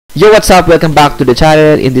Yo, what's up? Welcome back to the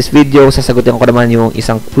channel. In this video, sasagutin ko naman yung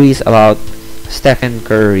isang quiz about Stephen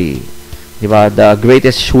Curry. Diba? The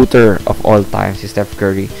greatest shooter of all time, si Steph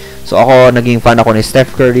Curry. So, ako, naging fan ako ni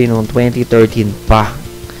Steph Curry noong 2013 pa.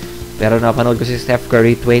 Pero napanood ko si Steph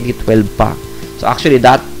Curry 2012 pa. So, actually,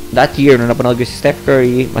 that year, nung napanood ko si Steph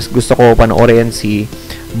Curry, mas gusto ko panoorin si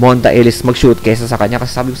Monta Ellis mag-shoot kaysa sa kanya.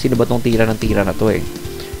 Kasi sabi ko, sino ba tong tira ng tira na to eh.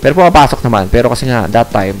 Pero pumapasok naman. Pero kasi nga,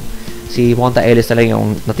 that time, si Monta Ellis na lang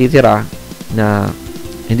yung natitira na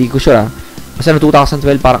hindi ko sure Basta no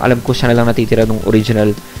 2012 parang alam ko siya na lang natitira nung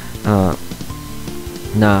original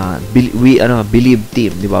na Believe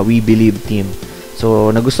team, di ba? We Believe team.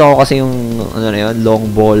 So nagustuhan ko kasi yung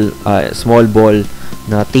long ball, small ball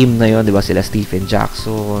na team na yon, di ba? Sila Stephen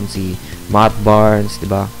Jackson, si Matt Barnes, di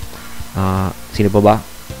ba? Sino pa ba?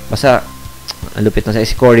 Basta ang lupit na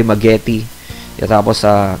si Corey Maggette. Tapos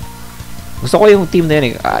gusto ko yung team na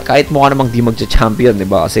yun eh. Kahit mukha namang di magcha-champion, di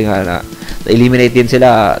ba? Kasi nga na-eliminate din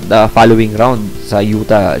sila the following round sa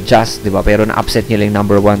Utah Jazz, di ba? Pero na-upset nila yung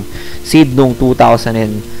number 1 seed nung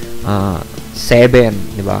 2007,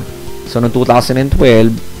 di ba? So, nung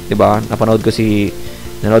 2012, di ba? Nanood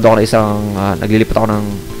ako ng isang, naglilipat ako ng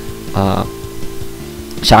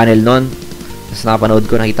channel nun. Tapos napanood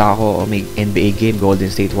ko, nakita ko may NBA game, Golden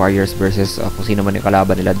State Warriors versus kung sino man yung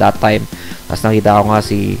kalaban nila that time. Tapos nakita ko nga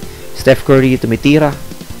si Steph Curry tumitira,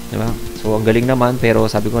 di ba? So ang galing naman, pero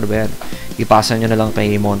sabi ko na ba yan, ipasa nyo na lang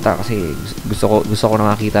kay Monta kasi gusto ko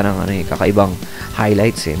na makita ng kakaibang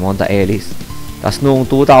highlights Monta Ellis. Tapos nung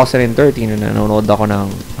 2013 nung nanonood ako ng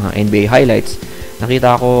NBA highlights,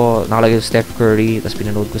 nakita ko nakalagay yung Steph Curry, tapos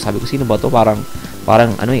pinanood ko, sabi ko sino ba to? Parang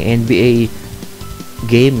NBA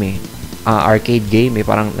game arcade game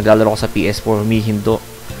parang naglalaro ko sa PS4, humihinto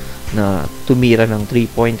na tumira ng 3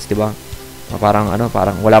 points, di ba? Parang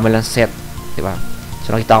wala man lang set, di ba?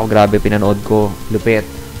 So nakita ko, grabe, pinanood ko, lupit.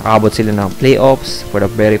 Nakabot sila ng playoffs for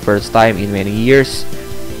the very first time in many years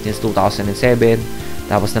since 2007.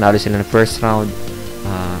 Tapos nanalo sila ng first round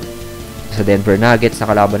sa Denver Nuggets.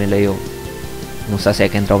 Nakalaban nila yung sa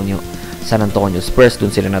second round yung San Antonio Spurs.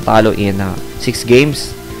 Doon sila natalo in 6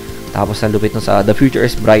 games. Tapos ang lupit sa The Future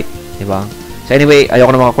is Bright, di ba? So anyway,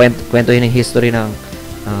 ayoko na kwentuhin yung history ng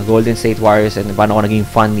Golden State Warriors and paano ako naging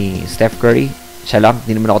fan ni Steph Curry. Siya lang,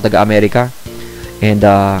 hindi naman ako taga-Amerika. And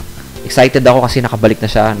excited ako kasi nakabalik na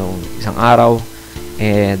siya nung isang araw.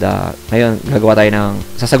 And ngayon, gagawa tayo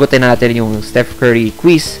sasagutin natin yung Steph Curry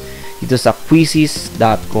quiz dito sa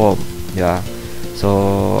Quizizz.com, di ba? So,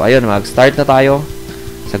 ayun, mag-start na tayo.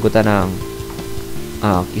 Sagutan ng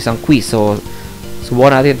isang quiz. So,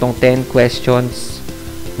 subukan natin itong 10 questions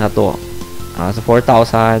na to. Sa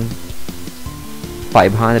 4,500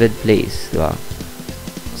 plays, di ba?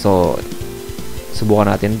 So,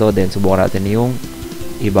 subukan natin to, then subukan natin yung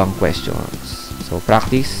ibang questions. So,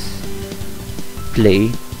 practice,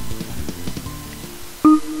 play,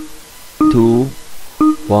 2, 1.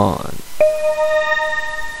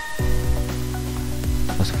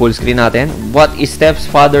 Mas full screen natin. What is Steph's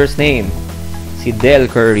father's name? Si Del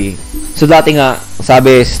Curry. So, dati nga,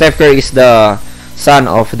 sabi, Steph Curry is the son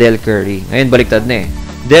of Del Curry. Ngayon, baliktad na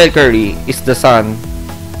Del Curry is the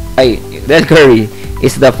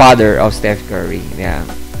father of Steph Curry. Yeah.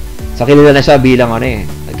 So, kilala na siya bilang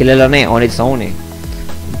kilala na on its own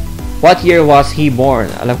What year was he born?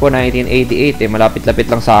 Alam ko, 1988 malapit-lapit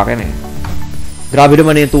lang sa akin Grabe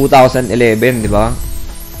naman yung 2011, di ba?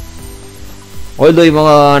 Although yung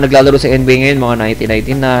mga naglalaro sa NBA ngayon, mga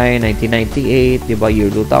 1999, 1998, di ba? Year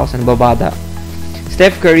 2000, babada.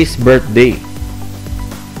 Steph Curry's birthday.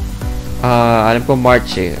 Alam ko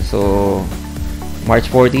March So, March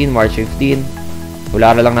 14, March 15.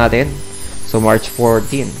 Wala na lang natin. So, March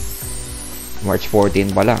 14. March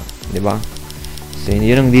 14 pala. Diba? So,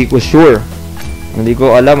 yun ang hindi ko sure. Hindi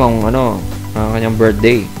ko alam ang kanyang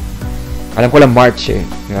birthday. Alam ko lang March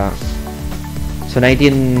Yeah. So,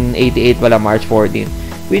 1988 pala, March 14.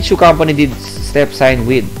 Which shoe company did Steph sign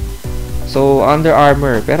with? So, Under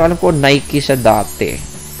Armour. Pero alam ko Nike siya dati.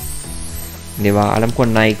 Diba? Alam ko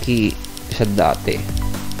Nike siya dati.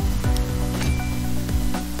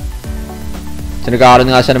 So, nagkakaroon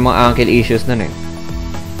nga siya ng mga ankle issues nun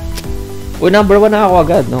number 1 na ako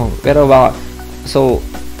agad, no? Pero baka, so,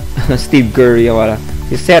 Steve Curry, wala.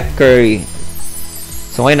 Si Seth Curry.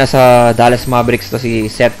 So, ngayon, nasa Dallas Mavericks to si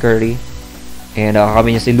Seth Curry. And,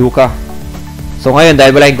 kami niya si Luka. So, ngayon,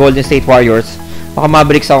 dahil wala yung Golden State Warriors, baka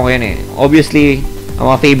Mavericks ako ngayon Obviously, ang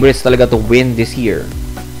mga favorites talaga to win this year.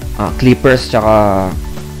 Clippers, tsaka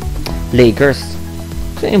Lakers.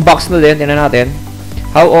 So, yung box na din, tingnan natin.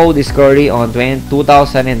 How old is Curry on 2019?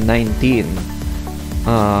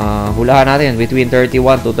 Hulahan natin between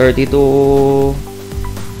 31 to 32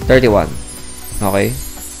 31. Okay?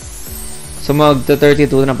 So,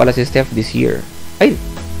 magta-32 na pala si Steph this year. Ay!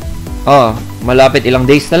 Malapit ilang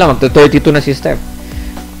days na lang. Magta-32 na si Steph.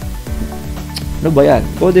 Ano ba yan?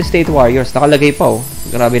 Golden State Warriors. Nakalagay pa, oh.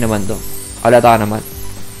 Grabe naman to. Alata naman.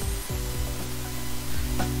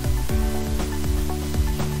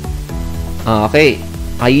 Okay.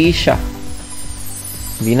 Aisha.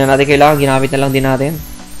 Hindi na natin kailangan. Ginamit na lang din natin.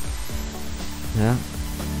 Yeah.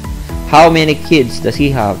 How many kids does he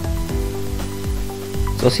have?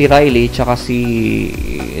 So, si Riley, tsaka si...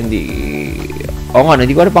 Hindi...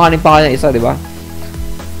 hindi ko alam pangalan isa, di ba?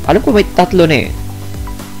 Alam ko may 3 na eh.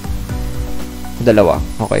 2.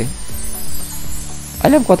 Okay.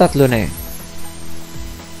 Alam ko 3 na eh.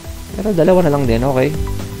 Pero 2 na lang din, okay.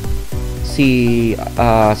 Si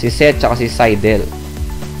Seth, tsaka si Seidel.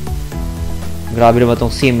 Grabe naman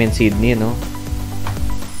tong Sim and Sydney, no?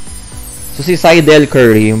 So, si Seidel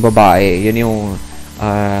Curry, yung babae, yun yung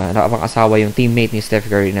nakapang-asawa yung teammate ni Steph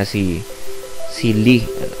Curry na si Lee.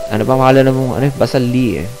 Ano ba pangalan na mong, basta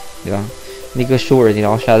Lee eh. Di ba? Hindi ko sure. Hindi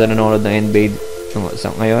ako masyado nanonood ng NBA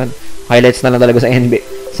ngayon. Highlights na lang talaga sa NBA,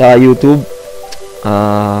 sa YouTube.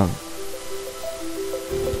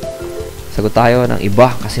 Sagot tayo ng iba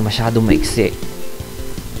kasi masyadong maiksi.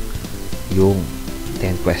 Yung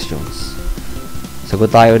 10 questions. Sagot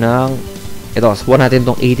tayo ng subukan natin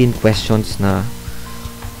tong 18 questions na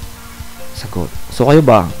sagot. So, kayo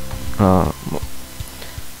ba?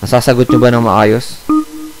 Nasasagot nyo ba ng maayos?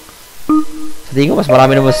 Sa tingin ko, mas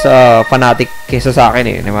marami naman sa fanatic kaysa sa akin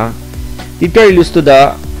eh. Di ba? Did Curry lose to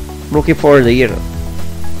the Rookie for the Year?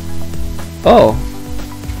 Oh.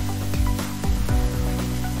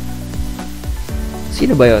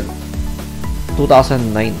 Sino ba yun?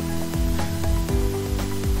 2009.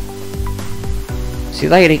 Si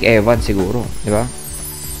Tyreke Evans siguro. Di ba?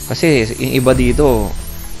 Kasi yung iba dito,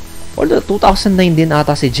 although 2009 din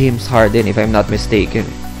ata si James Harden if I'm not mistaken.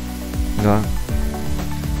 Diba?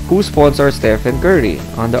 Who sponsors Stephen Curry?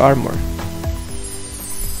 Under Armour.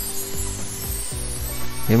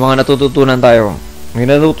 May mga natututunan tayo.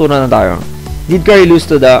 Did Curry lose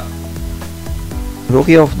to the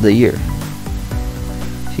Rookie of the Year?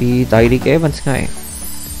 Si Tyreke Evans nga eh.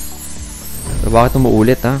 So, bakit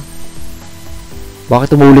umuulit ha?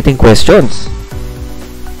 Bakit umuulit yung questions?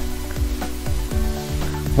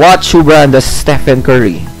 What shoe brand does Stephen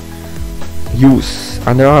Curry use?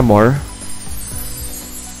 Under Armour.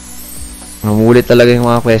 Namulit talaga yung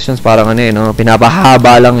mga questions. Parang no?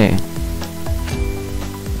 Pinapahaba lang eh.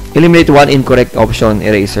 Eliminate one incorrect option.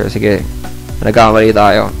 Eraser. Sige. Nagkakamali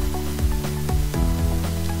tayo.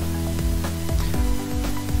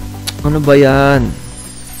 Ano ba yan?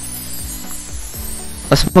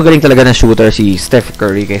 Mas magaling talaga na shooter si Steph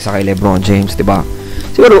Curry kaysa kay LeBron James, diba?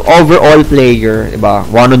 Siguro overall player, 'di ba?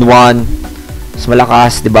 One-on-one, mas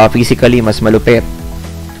malakas, 'di ba? Physically mas malupit.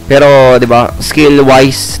 Pero, 'di ba,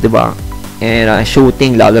 skill-wise, 'di ba? And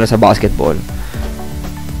shooting lalo na sa basketball.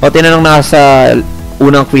 O tinanong na sa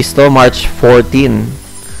unang quiz to, March 14.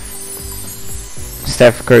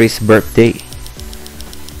 Steph Curry's birthday.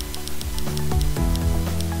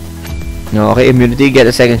 No, okay, immunity, get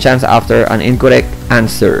a second chance after an incorrect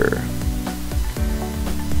answer.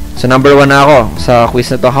 So, number 1 na ako sa quiz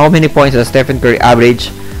na to. How many points does Stephen Curry average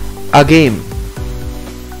a game?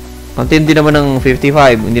 Ang tindi naman ng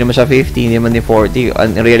 55. Hindi naman siya 50. Hindi naman din 40.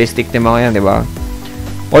 Unrealistic na mga yan, di ba?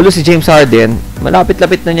 Although si James Harden,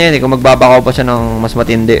 malapit-lapit na niya yan. Kung magbabakaw pa siya ng mas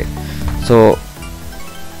matindi. So,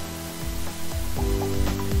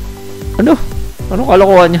 ano? Anong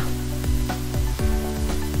kalokohan niya?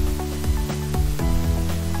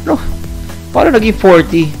 Ano? Paano naging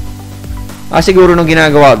 40? Siguro nung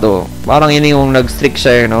ginagawa to, parang yun yung nag-strict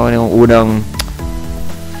siya, no? Yung unang...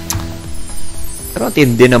 Pero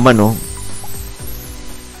tindi naman, no?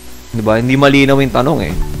 Diba? Hindi malinaw yung tanong,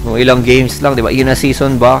 eh. Kung ilang games lang, diba? In a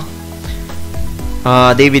season ba?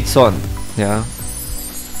 Davidson. Yeah.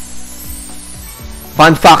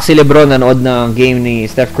 Fun fact, si LeBron nanood ng game ni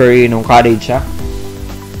Steph Curry nung college siya.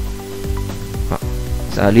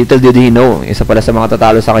 Little did he know, isa pala sa mga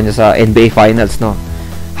tatalo sa kanya sa NBA Finals, no?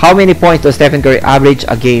 How many points does Stephen Curry average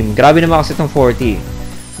a game? Grabe naman kasi itong 40.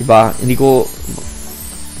 Diba? Hindi ko...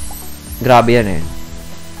 Grabe yan eh.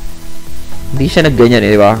 Hindi siya nagganyan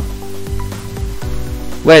eh, diba?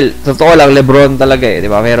 Well, totoo lang, LeBron talaga eh,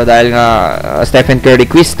 diba? Pero dahil nga Stephen Curry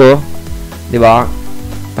quiz to, diba?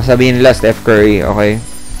 Masabihin nila Steph Curry, okay?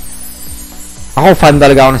 Ako fan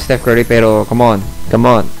talaga ako ng Steph Curry, pero come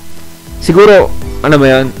on. Siguro, ano ba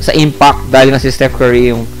yun? Sa impact, dahil nga si Steph Curry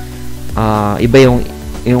yung iba yung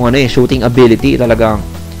shooting ability, talagang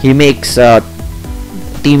he makes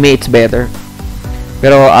teammates better.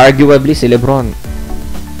 Pero arguably si LeBron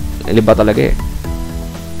Iba talaga eh.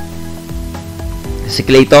 Si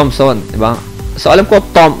Klay Thompson, di ba? So, alam ko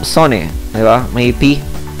Thompson eh. Di ba? May P.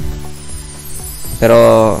 Pero,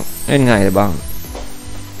 yun nga, di ba?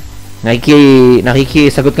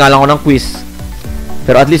 Nakikisagot nga lang ako ng quiz.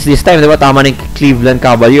 Pero at least this time, di ba? Tama ng Cleveland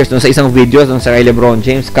Cavaliers. Doon sa isang video, doon sa kay LeBron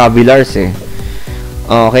James, Cavaliers eh.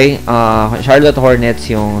 Okay. Charlotte Hornets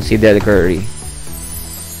yung si Del Curry.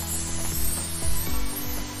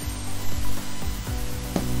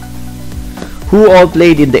 Who all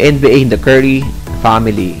played in the NBA in the Curry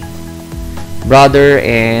family? Brother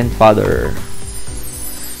and father.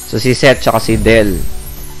 So, si Seth tsaka si Del.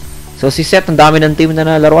 So, si Seth, ang dami ng team na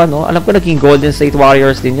nalaruan, no? Alam ko, naging Golden State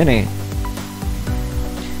Warriors din yun, eh.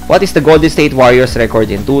 What is the Golden State Warriors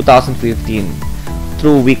record in 2015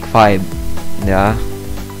 through week 5? Yeah.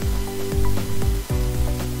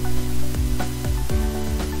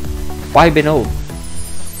 Five and 0.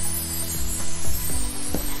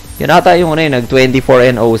 Yan ata yung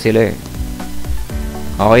nag-24 and 0 sila, eh.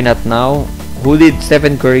 Okay, not now. Who did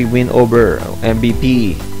Stephen Curry win over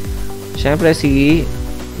MVP? Siyempre, si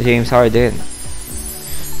James Harden.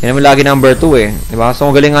 Yan naman lagi number 2 eh. Diba? So,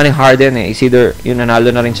 ang galing nga ni Harden eh. Is either, yun,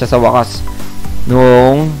 nanalo na rin siya sa wakas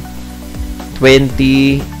noong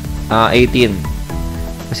 2018.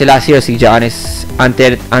 Kasi last year, si Giannis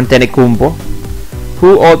Antetokounmpo.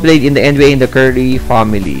 Who all played in the NBA in the Curry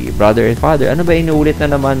family? Brother and father. Ano ba inuulit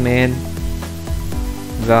na naman, man?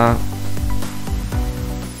 Diba?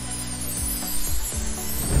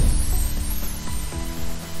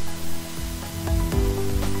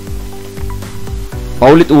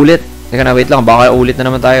 Paulit-ulit. Teka na, wait lang. Baka ulit na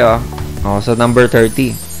naman tayo, ah. So, number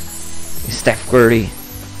 30. Steph Curry.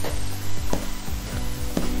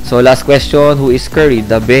 So, last question. Who is Curry?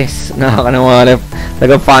 The best. Nakakanawa.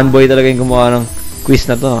 Talagang fanboy talaga yung gumawa ng quiz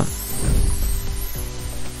na to.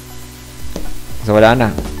 So, wala na.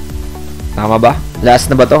 Tama ba? Last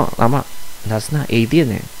na ba to? Tama. Last na. 18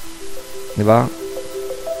 eh. Diba?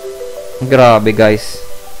 Grabe, guys.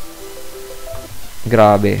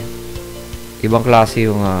 Grabe. Ibang klase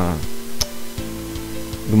yung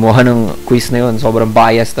gumawa ng quiz na yun. Sobrang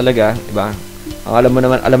bias talaga, diba? Alam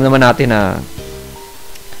naman natin na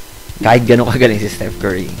kahit gano'ng kagaling si Steph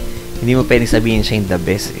Curry, hindi mo pwedeng sabihin siya yung the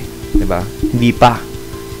best eh. Diba? Hindi pa.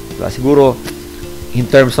 Diba? Siguro, in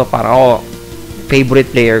terms of para ako,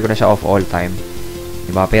 favorite player ko na siya of all time.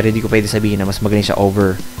 Diba? Pero hindi ko pwede sabihin na mas magaling siya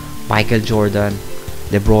over Michael Jordan,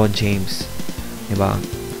 LeBron James, diba?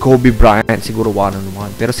 Kobe Bryant, siguro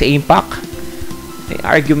one-on-one. Pero sa impact, may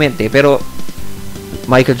argument eh. Pero,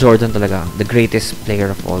 Michael Jordan talaga, the greatest player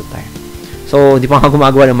of all time. So, hindi pa nga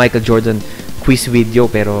gumagawa ng Michael Jordan quiz video,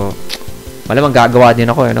 pero malamang gagawa din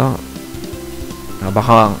ako, no?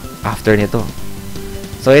 Baka after nito.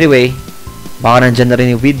 So, anyway, baka nandyan na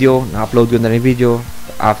rin yung video, na-upload ko na rin yung video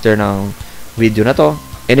after ng video na to.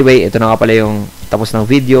 Anyway, ito na nga pala yung tapos ng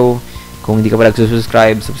video. Kung hindi ka pa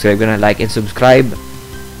nagsusubscribe, subscribe ka na, like and subscribe.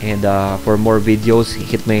 And for more videos,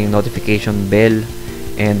 hit my notification bell.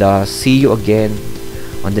 And see you again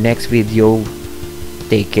on the next video.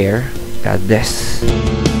 Take care. God bless.